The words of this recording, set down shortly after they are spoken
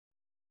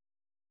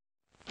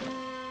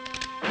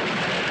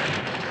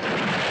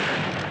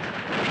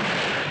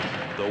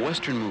The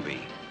Western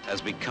movie has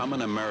become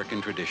an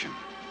American tradition.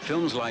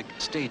 Films like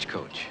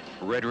Stagecoach,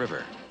 Red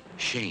River,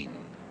 Shane,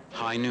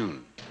 High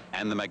Noon,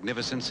 and The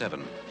Magnificent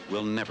Seven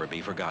will never be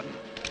forgotten.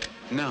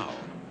 Now,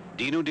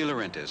 Dino De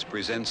Laurentiis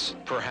presents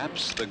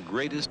perhaps the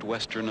greatest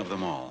Western of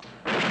them all,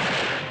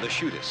 The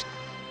Shootist,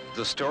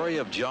 the story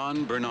of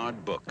John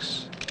Bernard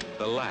Brooks,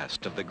 the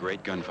last of the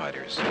great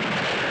gunfighters,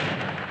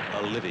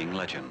 a living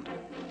legend.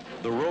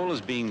 The role is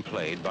being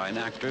played by an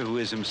actor who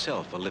is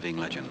himself a living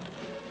legend,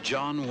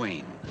 John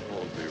Wayne. I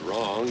won't be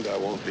wronged, I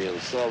won't be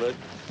insulted,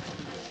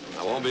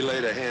 I won't be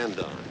laid a hand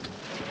on.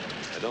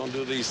 I don't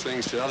do these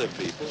things to other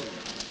people.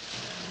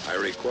 I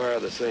require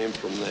the same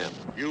from them.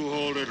 You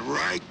hold it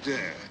right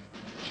there.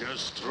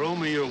 Just throw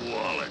me your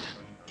wallet.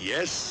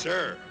 Yes,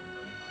 sir.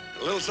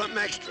 A little something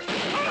extra.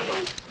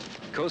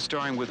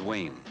 Co-starring with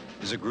Wayne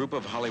is a group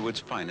of Hollywood's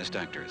finest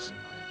actors.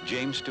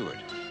 James Stewart.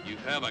 You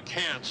have a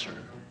cancer.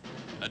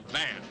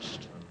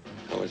 Advanced.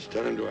 How much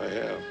time do I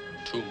have?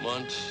 2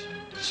 months,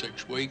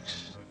 6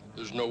 weeks.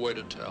 There's no way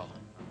to tell.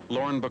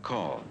 Lauren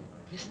Bacall.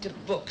 Mr.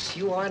 Brooks,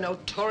 you are a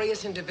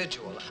notorious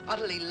individual,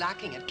 utterly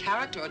lacking in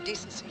character or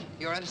decency.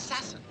 You're an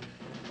assassin.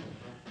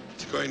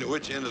 It's going to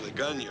which end of the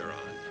gun you're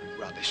on.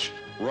 Rubbish.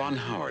 Ron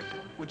Howard.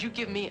 Would you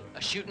give me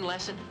a shooting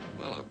lesson?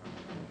 Well,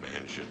 a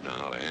man should know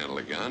how to handle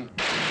a gun.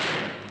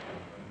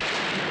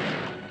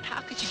 How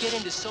could you get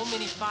into so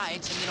many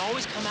fights and then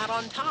always come out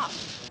on top?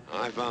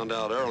 I found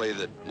out early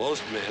that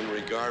most men,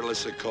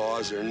 regardless of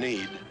cause or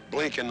need,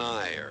 blink an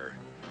eye or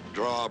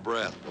draw a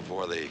breath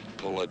before they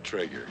pull a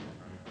trigger.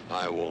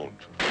 I won't.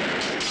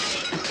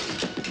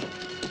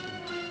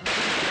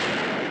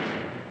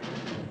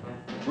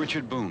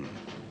 Richard Boone.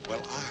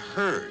 Well, I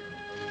heard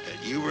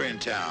that you were in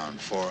town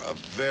for a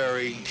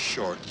very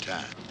short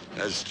time.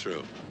 That's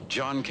true.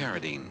 John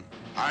Carradine.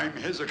 I'm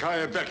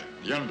Hezekiah Beckham,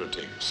 the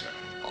Undertaker, sir.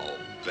 Oh,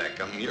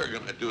 Beckham, you're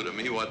going to do to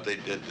me what they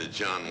did to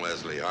John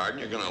Wesley Hardin.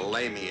 You're going to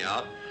lay me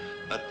out,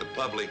 let the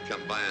public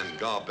come by and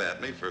gawp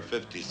at me for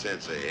 50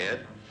 cents a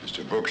head.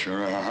 Mr. Brooks,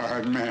 you're a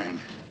hard man.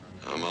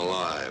 I'm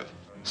alive.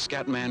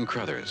 Scatman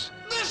Crothers.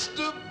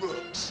 Mr.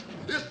 Brooks,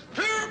 it's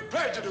pure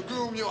pleasure to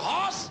groom your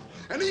horse,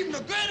 and even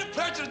a greater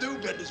pleasure to do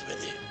business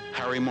with you.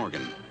 Harry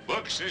Morgan.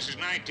 Brooks, this is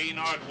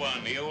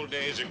 1901. The old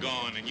days are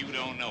gone, and you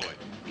don't know it.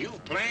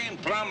 You've plain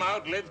plumb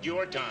outlived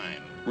your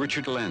time.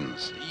 Richard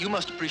Lenz. You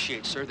must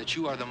appreciate, sir, that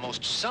you are the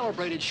most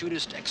celebrated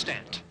shootist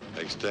extant.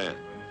 Extent.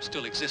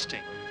 Still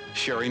existing.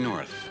 Sherry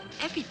North.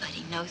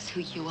 Everybody knows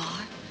who you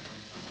are.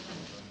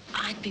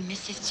 I'd be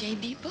Mrs.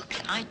 J.B.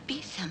 Brooks. I'd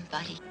be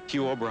somebody.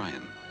 Hugh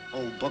O'Brien.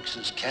 Old Brooks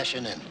is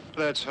cashing in.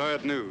 That's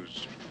hard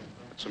news.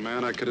 That's a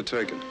man I could have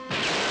taken.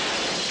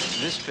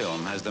 This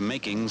film has the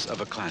makings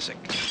of a classic.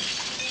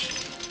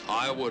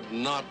 I would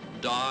not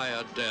die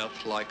a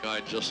death like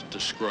I just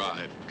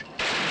described.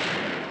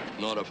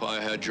 Not if I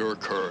had your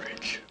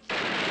courage.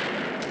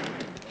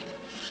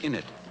 In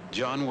it,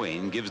 John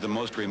Wayne gives the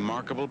most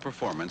remarkable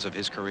performance of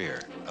his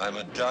career. I'm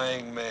a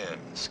dying man,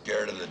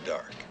 scared of the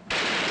dark.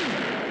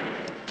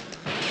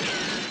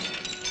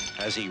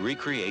 As he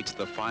recreates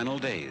the final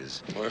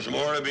days There's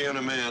more to being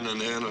a man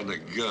than handling a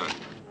gun.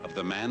 of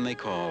the man they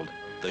called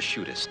the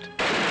Shootist.